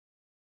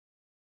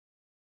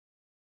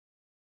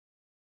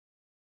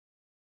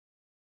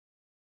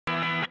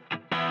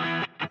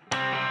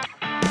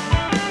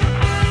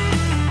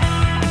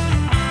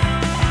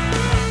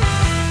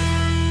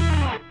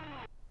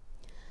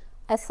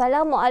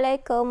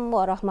Assalamualaikum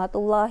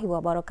warahmatullahi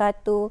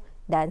wabarakatuh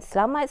dan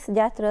selamat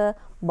sejahtera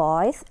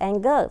boys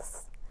and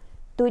girls.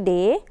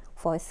 Today,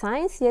 for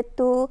Science Year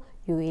 2,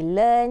 you will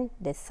learn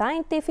the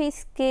scientific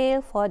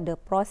skill for the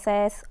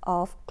process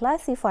of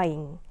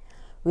classifying,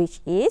 which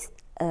is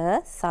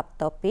a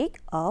subtopic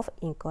of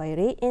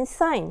inquiry in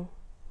science.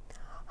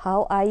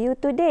 How are you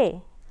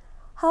today?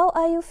 How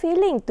are you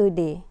feeling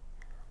today?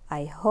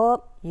 I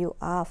hope you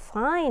are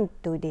fine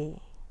today.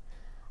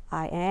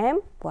 I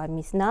am Puan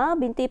Misna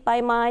binti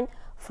Paiman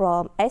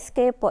from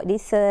SK Port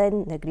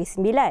Dickson Negeri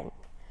Sembilan.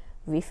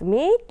 With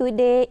me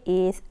today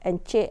is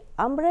Encik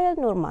Amril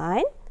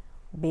Nurman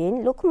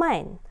bin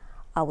Lukman,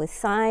 our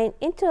sign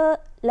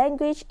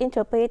language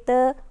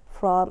interpreter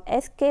from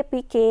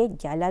SKPK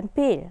Jalan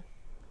Pil.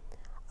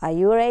 Are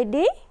you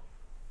ready?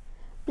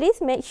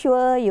 Please make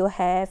sure you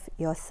have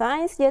your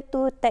Science Year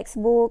 2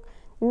 textbook,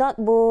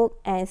 notebook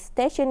and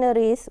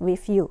stationeries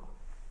with you.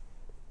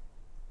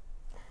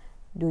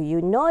 Do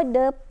you know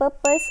the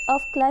purpose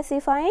of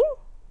classifying?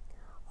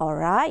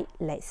 Alright,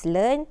 let's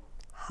learn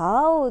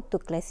how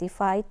to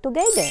classify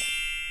together.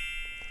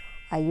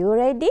 Are you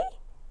ready?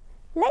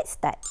 Let's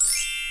start.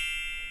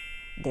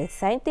 The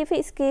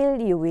scientific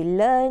skill you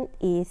will learn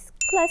is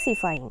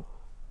classifying.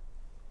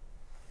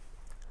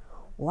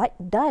 What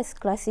does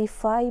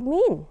classify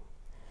mean?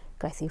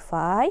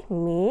 Classify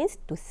means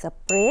to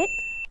separate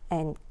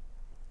and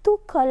to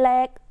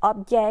collect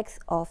objects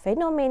or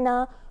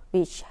phenomena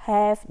which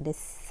have the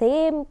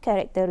same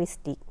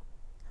characteristic.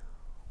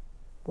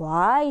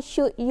 Why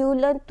should you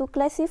learn to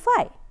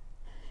classify?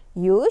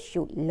 You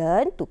should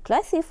learn to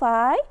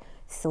classify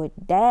so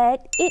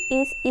that it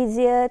is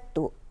easier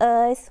to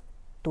us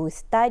to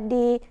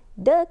study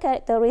the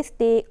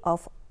characteristic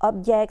of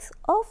objects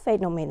or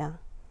phenomena.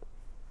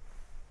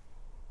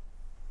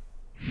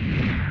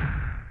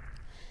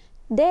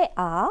 There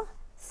are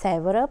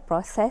several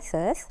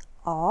processes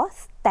or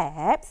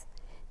steps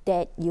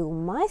that you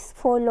must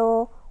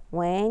follow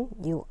when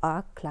you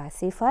are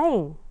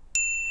classifying.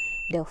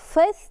 The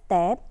first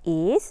step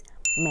is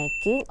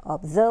making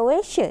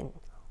observation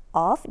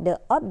of the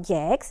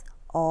objects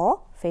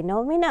or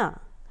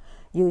phenomena.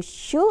 You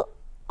should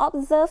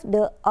observe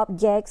the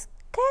objects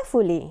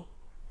carefully.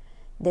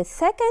 The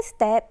second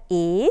step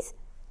is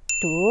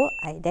to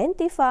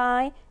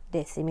identify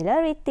the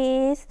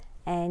similarities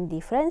and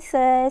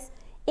differences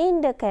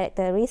in the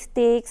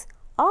characteristics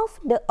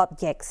of the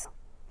objects.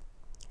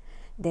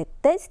 The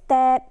third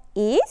step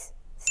is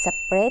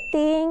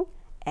separating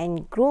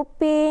and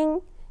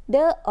grouping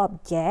the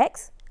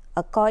objects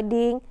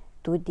according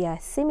to their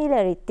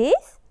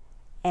similarities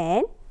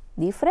and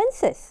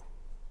differences.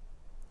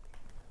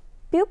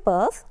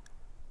 Pupils,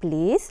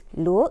 please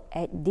look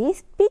at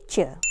this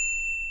picture.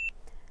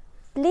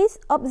 Please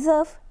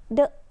observe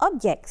the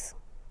objects.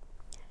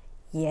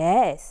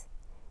 Yes,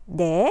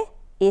 there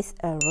is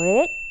a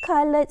red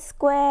colored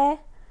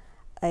square,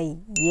 a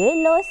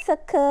yellow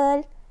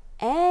circle,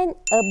 and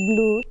a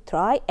blue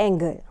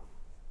triangle.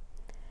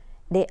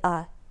 There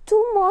are two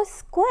more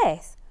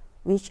squares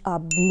which are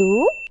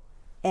blue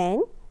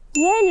and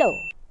yellow,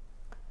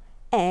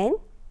 and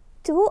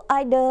two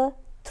other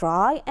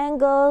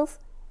triangles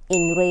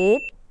in red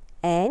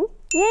and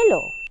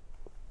yellow.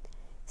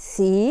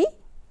 See,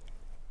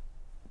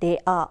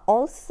 there are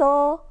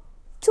also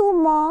two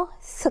more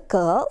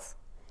circles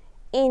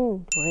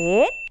in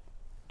red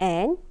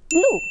and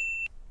blue.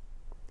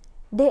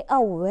 They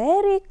are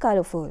very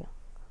colorful,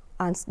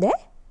 aren't they?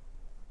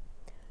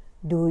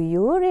 Do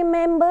you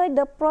remember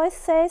the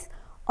process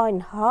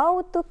on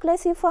how to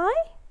classify?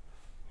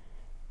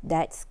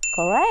 That's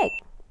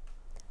correct.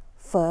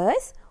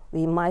 First,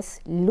 we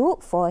must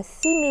look for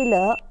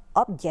similar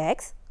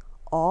objects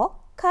or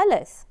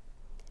colors.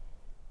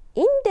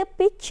 In the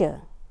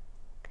picture,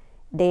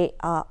 there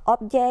are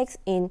objects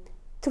in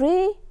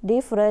three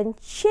different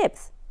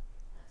shapes: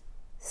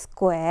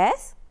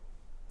 squares,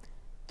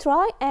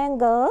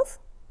 triangles,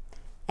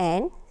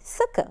 and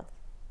circles.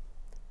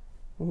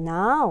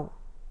 Now,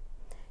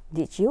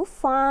 did you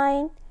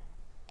find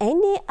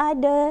any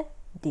other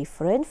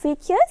different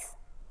features?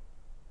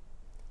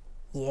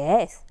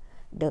 Yes,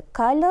 the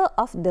color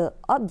of the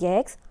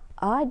objects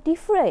are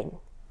different: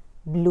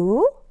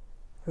 blue,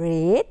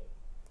 red,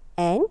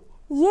 and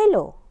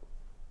yellow.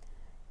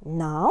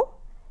 Now,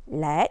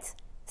 let's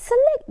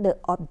select the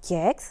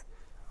objects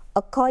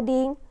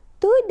according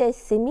to the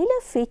similar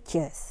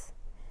features.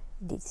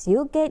 Did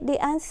you get the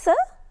answer?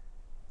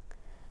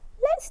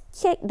 Let's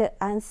check the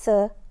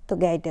answer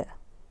together.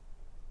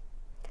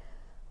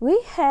 We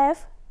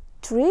have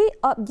three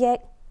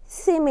objects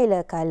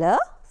similar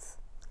colors: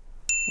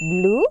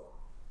 blue,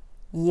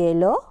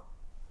 yellow,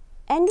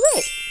 and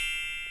red.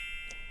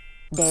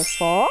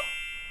 Therefore,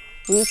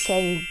 we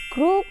can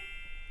group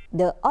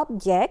the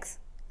objects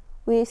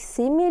with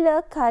similar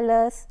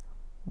colors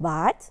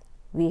but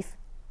with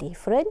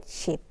different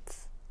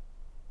shapes.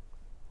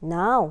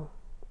 Now,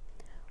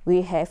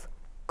 we have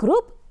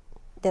grouped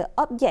the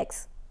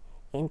objects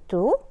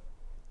into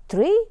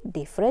three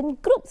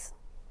different groups.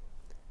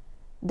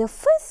 The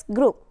first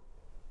group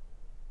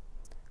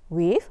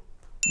with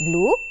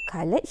blue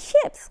colored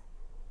shapes.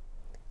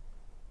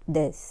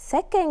 The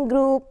second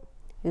group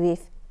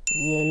with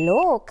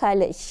yellow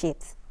colored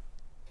shapes.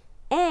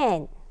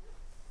 And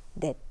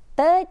the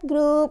third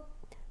group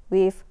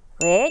with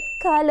red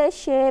colored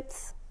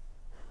shapes.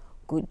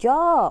 Good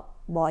job,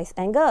 boys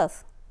and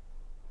girls.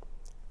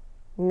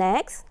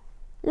 Next,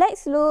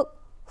 let's look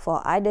for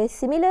other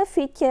similar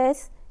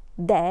features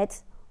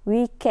that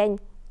we can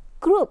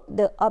group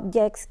the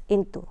objects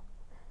into.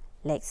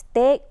 Let's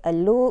take a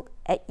look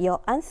at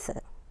your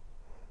answer.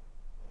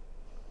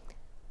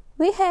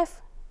 We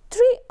have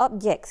 3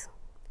 objects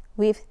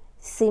with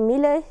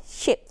similar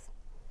shapes: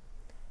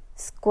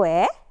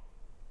 square,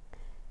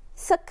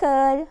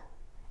 circle,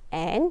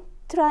 and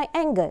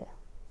triangle.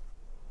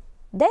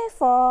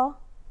 Therefore,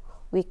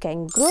 we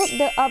can group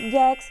the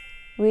objects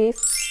with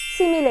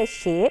similar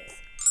shapes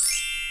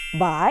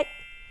but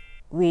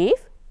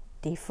with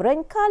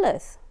different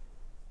colors.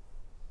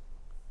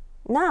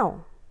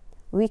 Now,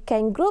 we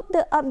can group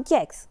the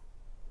objects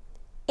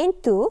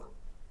into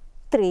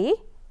 3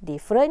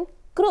 different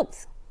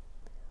groups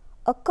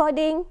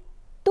according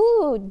to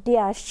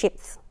their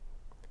shapes: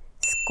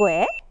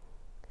 square,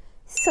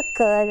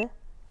 circle,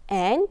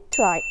 and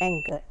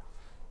triangle.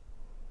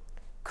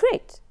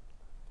 Great!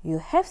 You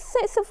have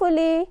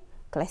successfully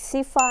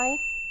classified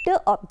the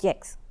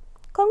objects.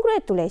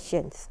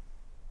 Congratulations!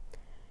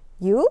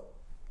 You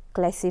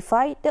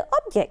classify the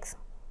objects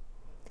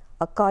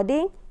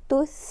according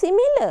to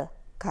similar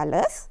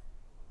colors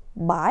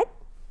but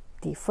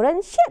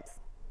different shapes.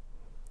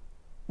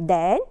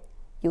 Then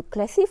you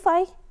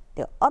classify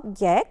the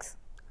objects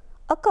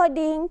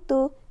according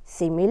to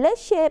similar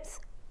shapes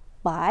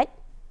but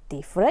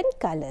different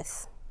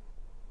colors.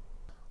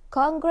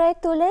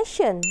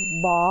 Congratulations,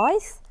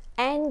 boys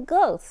and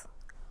girls!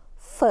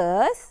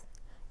 First,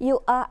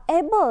 you are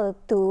able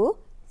to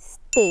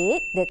state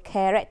the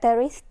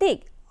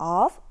characteristic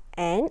of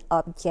an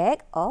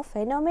object or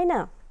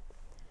phenomena.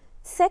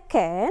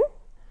 Second,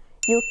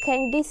 you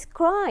can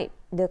describe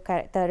the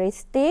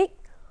characteristic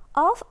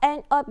of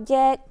an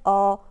object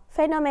or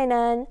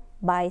phenomenon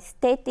by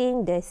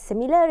stating the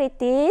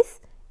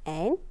similarities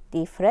and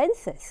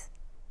differences.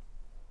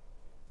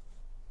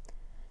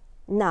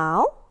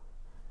 Now,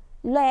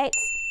 let's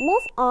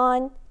move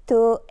on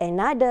to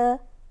another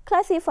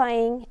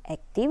classifying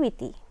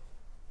activity.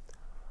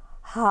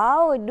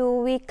 How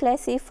do we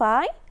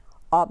classify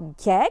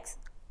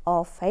objects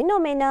or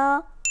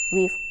phenomena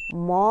with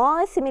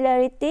more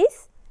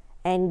similarities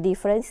and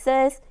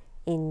differences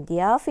in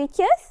their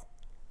features?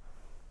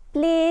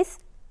 Please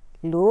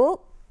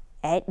look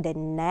at the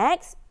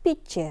next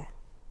picture.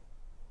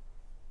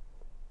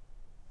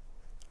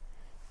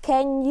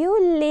 Can you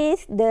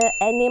list the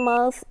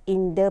animals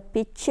in the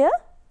picture?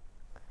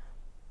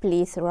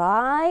 Please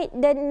write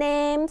the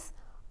names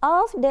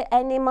of the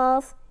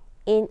animals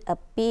in a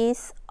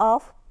piece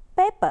of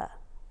paper.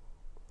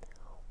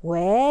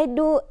 Where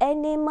do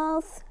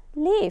animals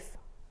live?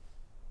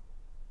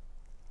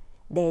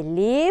 They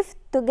live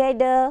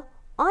together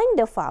on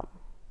the farm.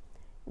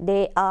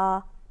 There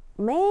are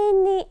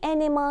many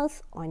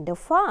animals on the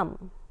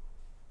farm.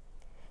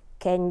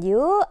 Can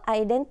you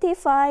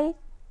identify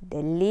the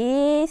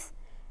list,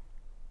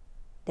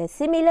 the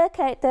similar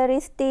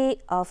characteristic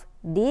of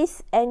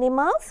these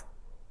animals?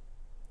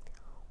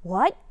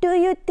 What do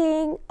you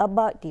think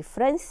about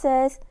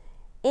differences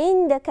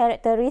in the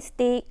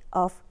characteristic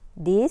of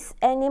these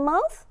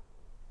animals?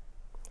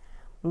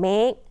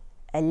 Make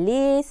a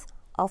list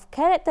of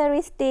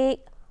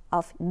characteristics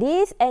of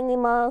these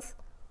animals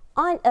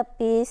on a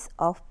piece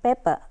of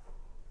paper.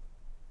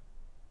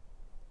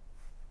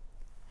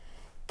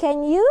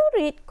 Can you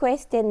read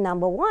question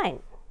number 1?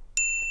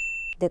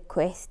 The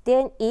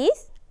question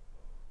is,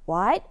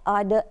 what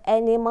are the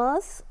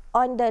animals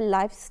on the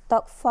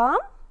livestock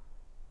farm?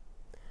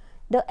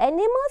 The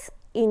animals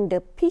in the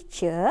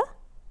picture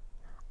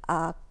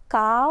are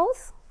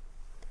cows,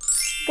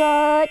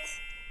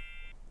 goats,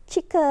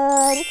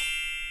 chickens,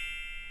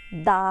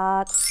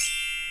 ducks,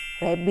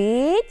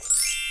 rabbits,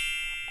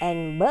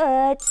 and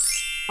birds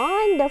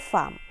on the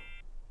farm.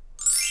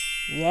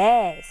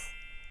 Yes,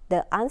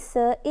 the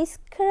answer is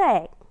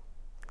correct.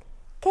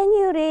 Can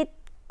you read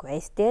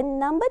question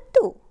number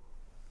 2?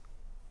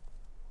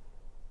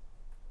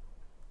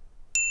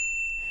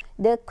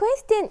 The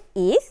question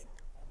is,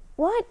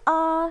 what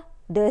are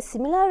the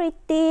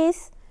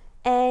similarities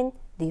and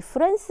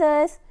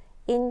differences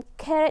in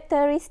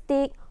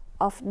characteristics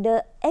of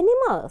the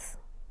animals?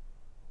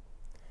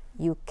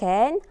 You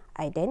can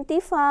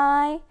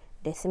identify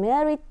the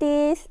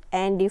similarities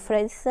and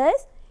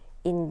differences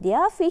in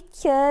their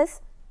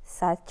features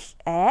such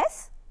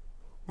as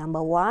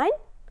number 1,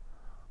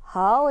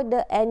 how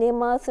the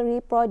animals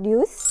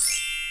reproduce.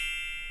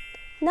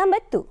 Number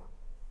 2,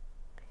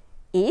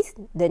 is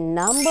the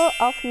number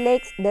of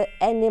legs the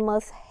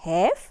animals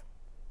have.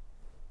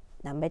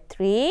 Number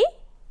 3,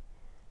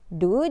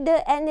 do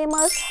the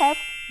animals have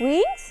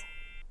wings?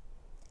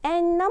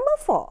 And number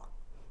 4,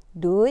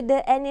 do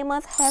the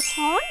animals have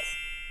horns?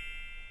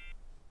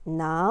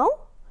 Now,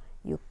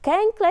 you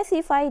can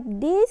classify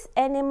these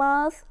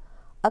animals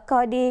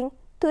according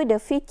to the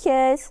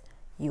features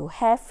you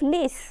have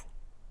listed.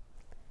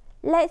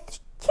 Let's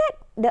check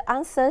the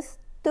answers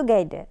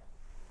together.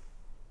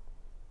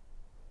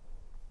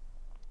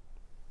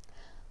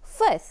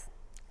 First,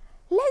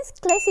 let's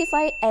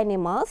classify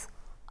animals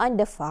on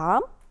the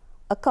farm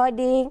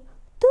according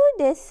to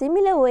the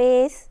similar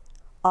ways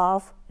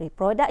of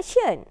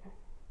reproduction.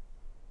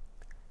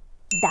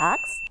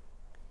 Ducks,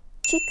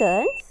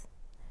 chickens,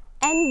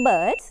 and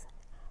birds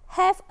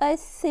have a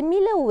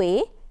similar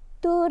way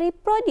to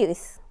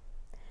reproduce.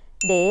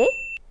 They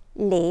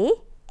lay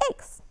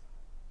eggs.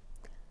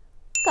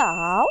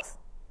 Cows,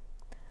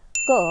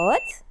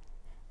 goats,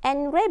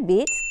 and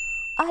rabbits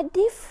are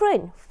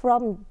different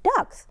from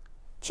ducks,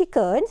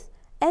 chickens,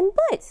 and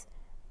birds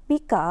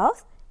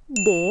because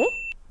they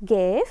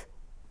give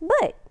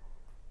birth.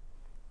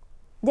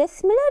 The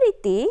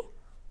similarity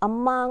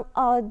among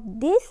all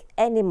these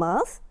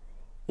animals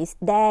is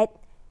that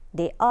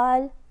they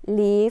all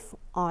live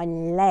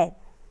on land.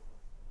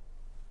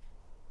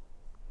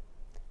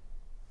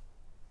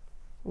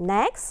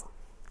 Next,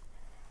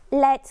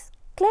 let's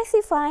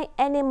classify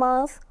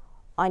animals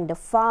on the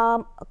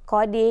farm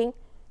according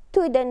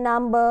to the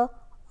number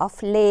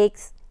of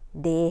legs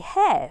they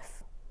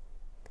have.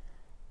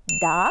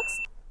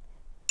 Ducks,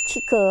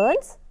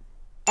 chickens,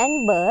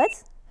 and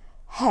birds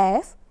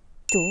have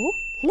 2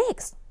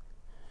 legs.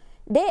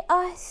 They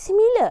are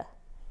similar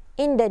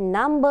in the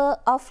number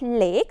of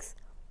legs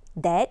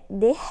that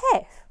they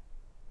have.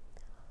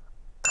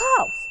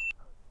 Cows,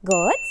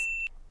 goats,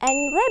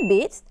 and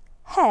rabbits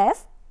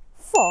have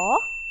 4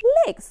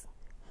 legs.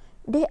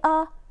 They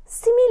are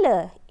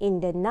similar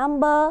in the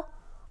number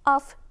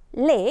of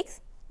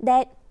legs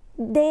that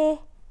they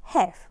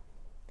have.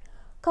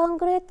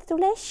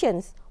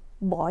 Congratulations,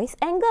 boys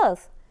and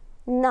girls.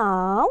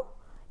 Now,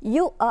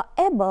 you are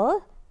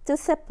able to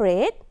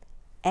separate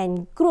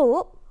and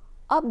group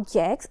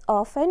objects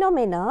or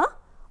phenomena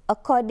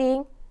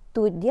according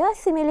to their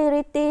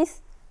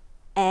similarities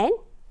and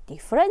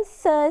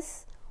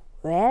differences.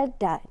 Well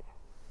done.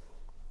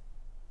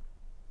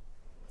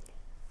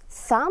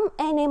 Some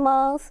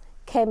animals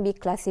can be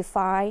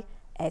classified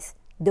as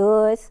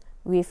those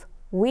with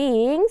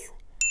wings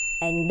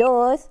and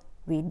those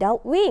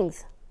without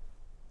wings.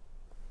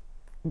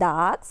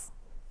 Ducks,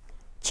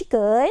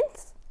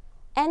 chickens,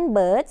 and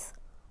birds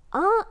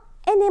are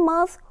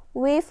animals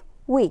with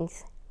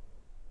wings.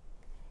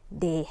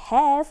 They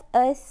have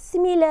a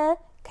similar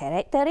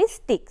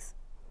characteristics.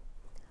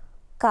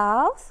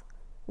 Cows,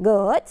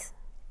 goats,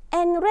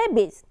 and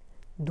rabbits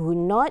do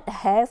not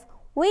have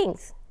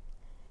wings.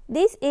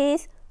 This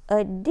is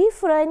a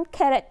different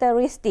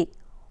characteristic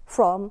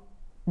from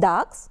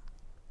ducks,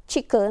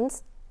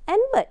 chickens, and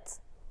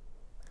birds.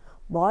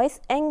 Boys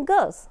and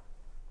girls,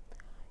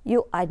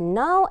 you are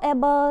now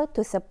able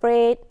to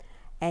separate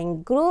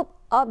and group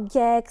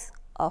objects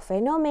or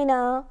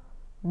phenomena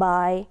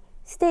by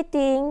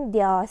stating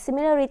their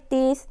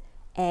similarities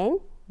and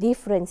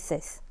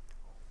differences.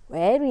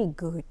 Very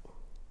good.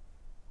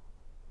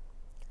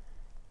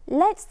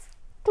 Let's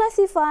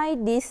classify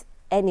these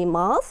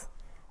animals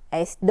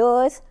as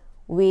those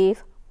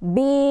with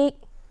beak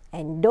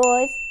and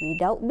those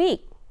without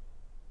beak.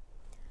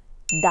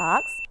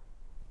 Ducks,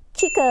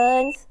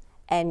 chickens,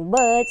 and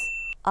birds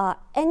are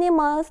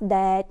animals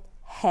that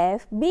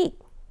have beak.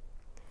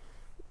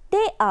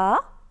 They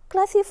are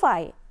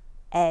classified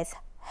as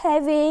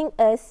having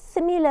a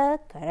similar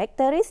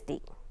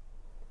characteristic.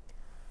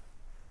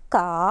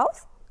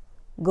 Cows,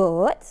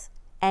 goats,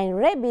 and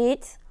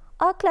rabbits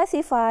are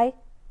classified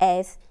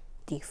as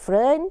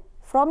different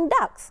from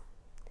ducks,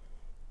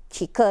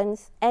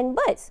 chickens, and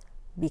birds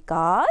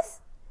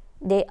because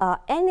they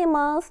are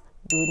animals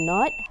do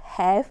not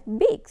have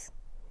beaks.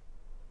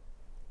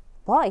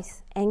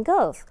 Boys and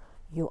girls,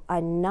 you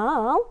are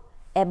now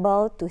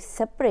able to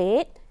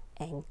separate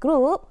and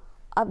group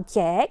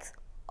objects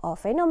or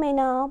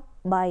phenomena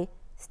by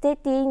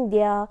stating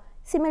their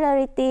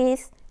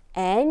similarities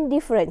and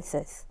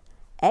differences.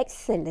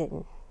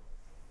 Excellent.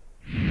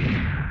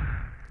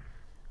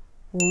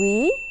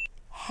 We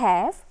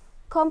have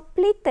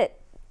completed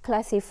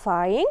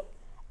classifying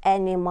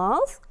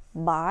animals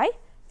by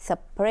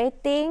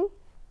separating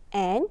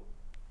and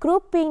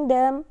grouping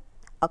them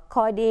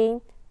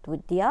according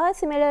to their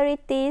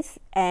similarities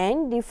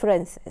and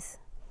differences.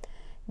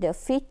 The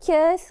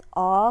features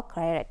or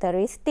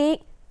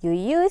characteristics you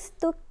use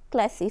to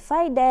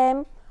classify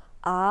them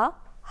are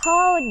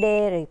how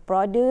they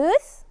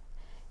reproduce,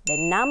 the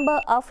number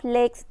of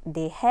legs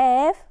they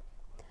have,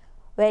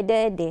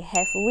 whether they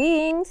have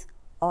wings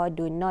or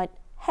do not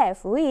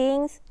have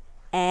wings,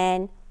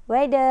 and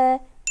whether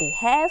they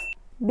have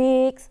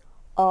beaks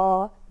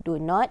or do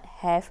not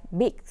have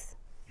beaks.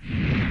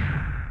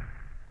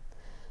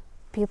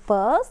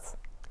 Pupils,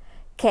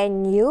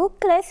 can you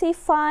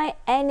classify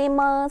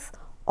animals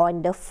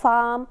on the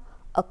farm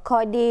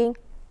according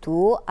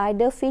to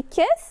other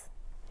features?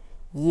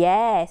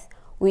 Yes,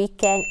 we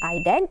can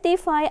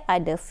identify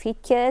other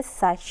features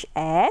such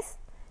as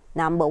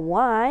number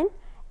 1,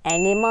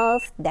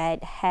 animals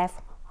that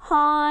have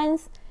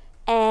horns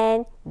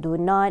and do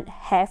not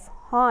have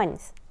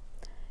horns.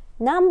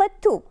 Number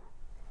 2,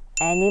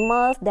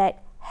 animals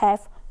that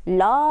have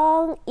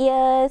long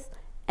ears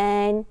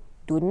and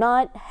do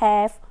not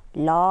have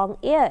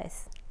long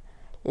ears.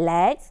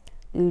 Let's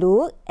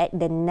look at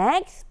the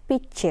next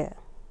picture.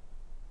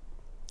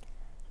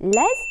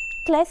 Let's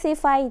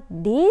classify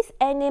these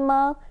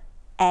animals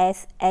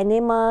as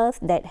animals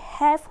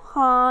that have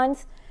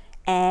horns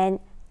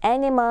and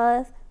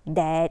animals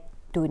that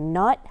do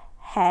not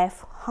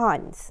have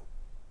horns.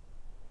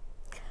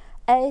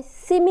 A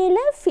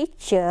similar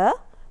feature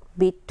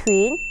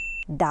between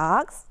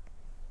ducks,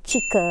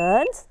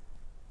 chickens,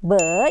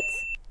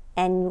 birds,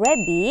 and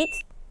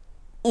rabbits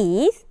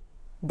is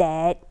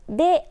that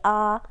they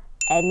are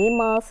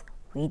animals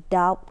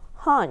without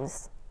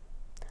horns.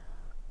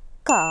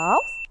 Cows,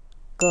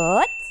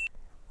 goats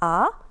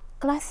are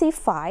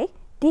classified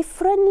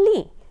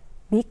differently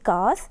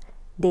because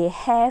they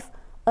have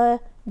a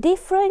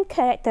different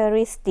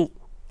characteristic.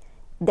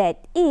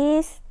 That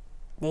is,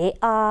 they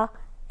are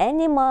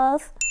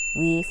animals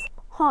with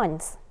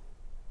horns.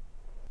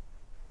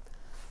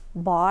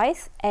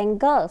 Boys and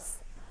girls,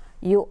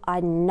 you are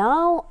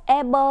now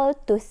able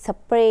to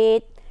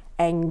separate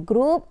and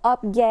group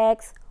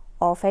objects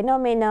or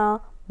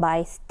phenomena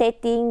by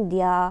stating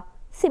their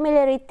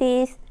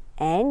similarities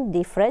and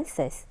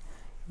differences.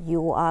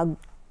 You are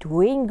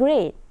doing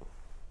great.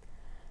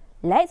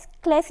 Let's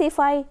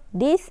classify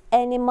these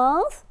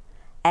animals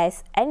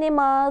as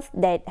animals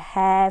that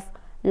have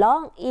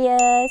long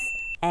ears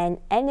and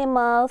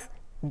animals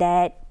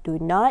that do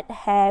not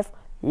have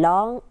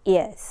long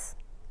ears.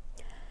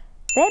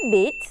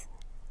 Rabbits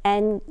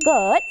and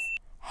goats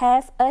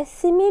have a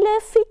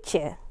similar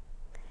feature.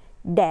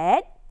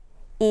 That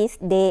is,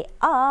 they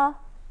are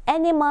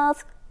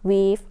animals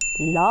with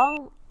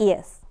long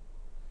ears.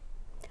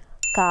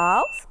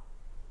 Cows,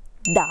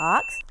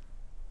 ducks,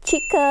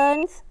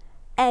 chickens,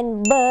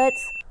 and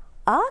birds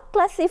are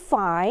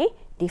classified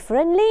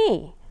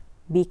differently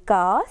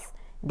because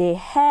they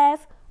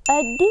have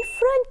a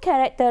different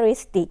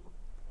characteristic.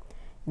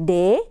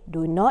 They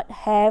do not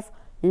have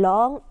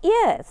long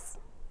ears.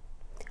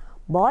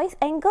 Boys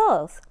and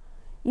girls,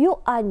 you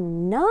are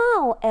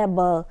now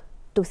able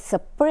to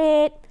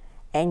separate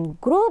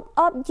and group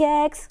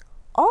objects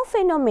or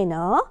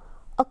phenomena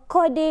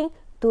according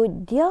to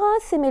their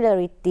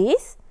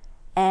similarities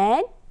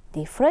and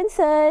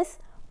differences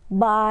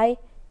by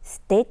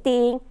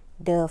stating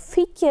the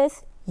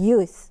features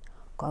used.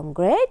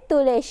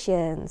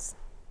 Congratulations!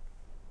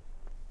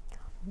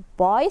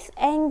 Boys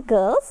and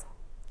girls,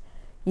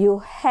 you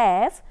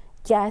have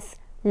just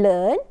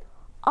learned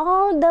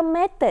all the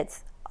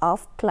methods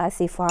of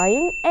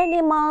classifying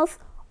animals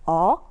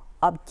or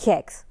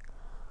objects.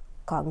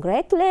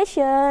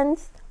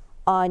 Congratulations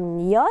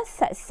on your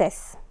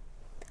success.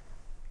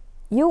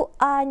 You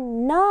are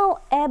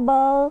now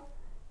able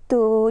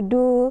to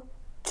do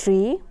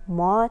 3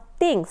 more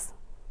things.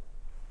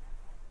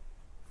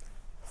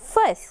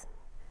 First,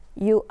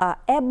 you are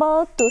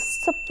able to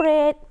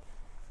separate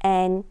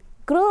and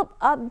group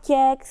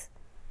objects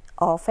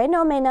or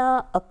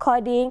phenomena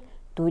according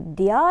to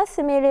their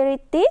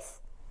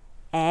similarities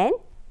and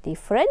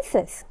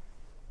differences.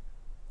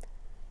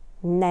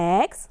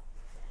 Next,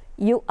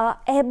 you are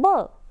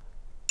able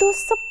to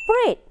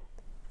separate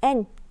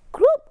and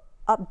group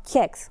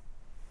objects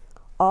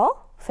or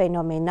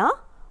phenomena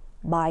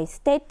by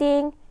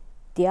stating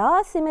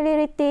their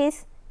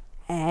similarities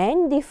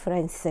and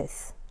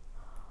differences.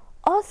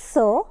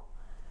 Also,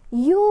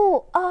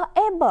 you are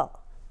able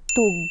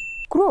to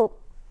group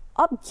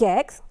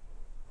objects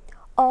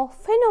or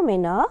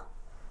phenomena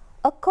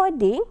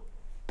according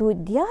to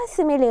their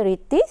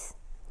similarities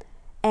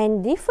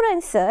and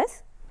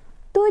differences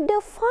to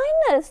the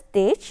final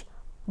stage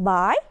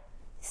by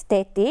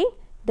stating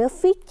the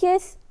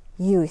features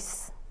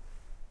used.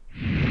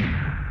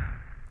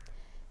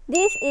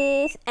 This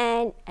is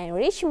an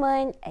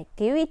enrichment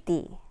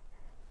activity.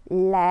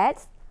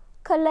 Let's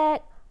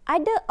collect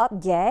other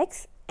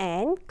objects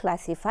and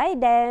classify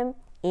them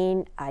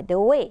in other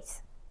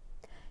ways.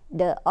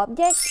 The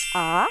objects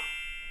are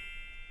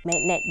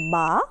magnet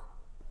bar,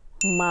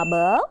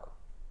 marble,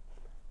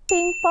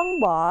 ping pong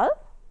ball,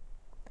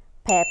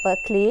 paper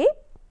clip,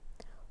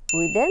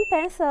 wooden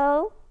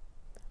pencil,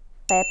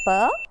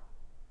 paper,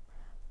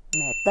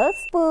 metal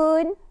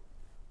spoon,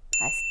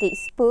 plastic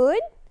spoon,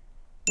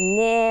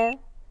 nail,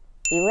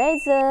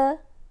 eraser,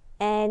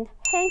 and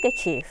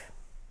handkerchief.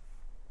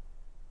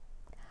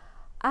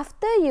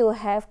 After you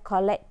have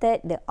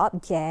collected the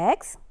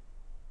objects,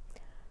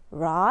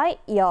 write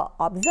your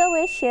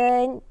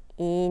observation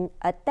in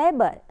a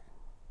table.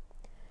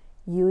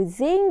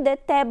 Using the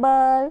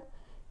table,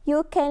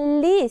 you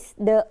can list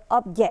the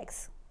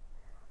objects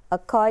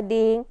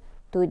according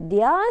to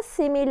their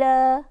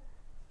similar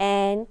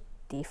and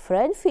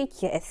different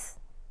features.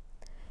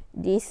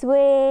 This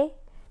way,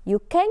 you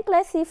can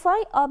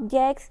classify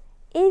objects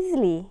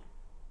easily.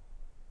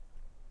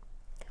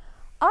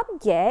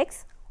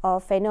 Objects or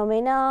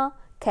phenomena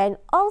can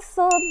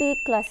also be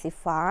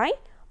classified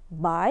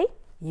by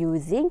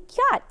using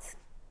charts.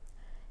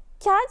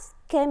 Charts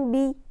can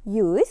be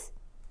used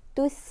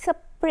to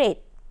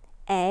separate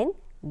and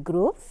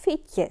group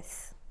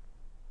features.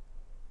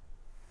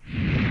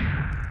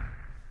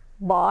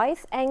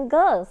 Boys and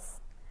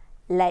girls,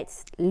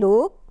 let's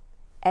look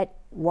at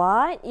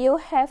what you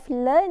have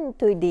learned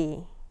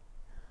today.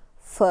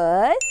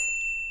 First,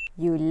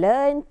 you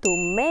learn to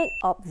make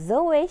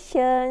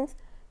observations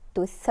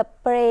to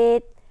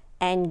separate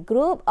and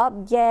group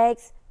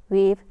objects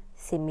with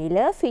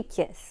similar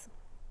features.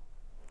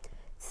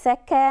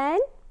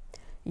 Second,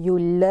 you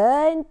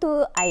learn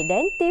to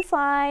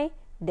identify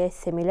the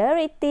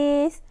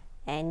similarities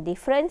and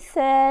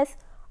differences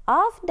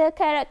of the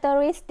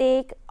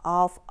characteristics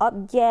of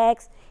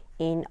objects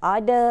in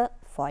order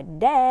for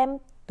them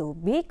to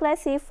be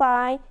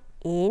classified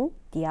in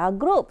their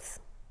groups.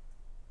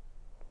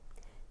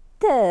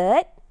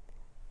 Third,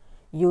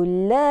 you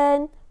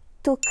learn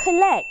to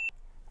collect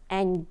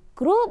and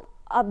group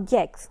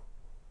objects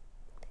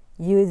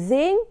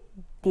using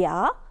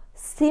their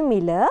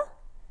similar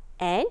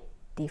and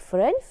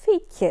different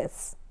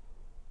features.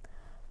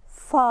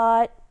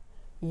 Fourth,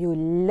 you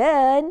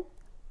learn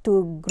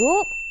to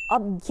group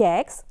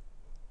objects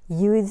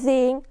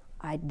using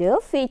other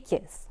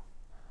features.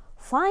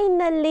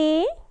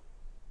 Finally,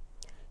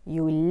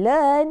 you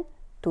learn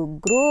to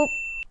group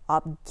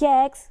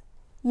objects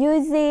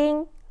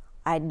using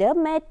other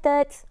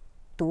methods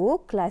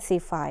to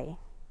classify.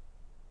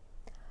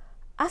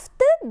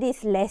 After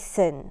this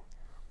lesson,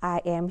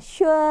 I am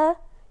sure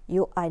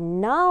you are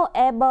now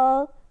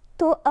able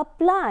to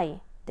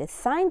apply the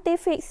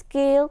scientific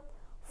skill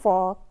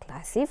for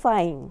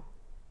classifying.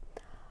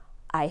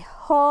 I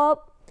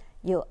hope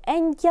you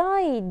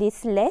enjoy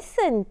this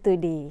lesson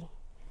today.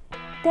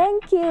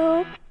 Thank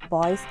you,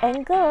 boys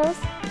and girls.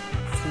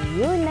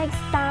 See you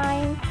next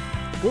time.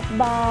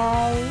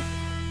 Goodbye.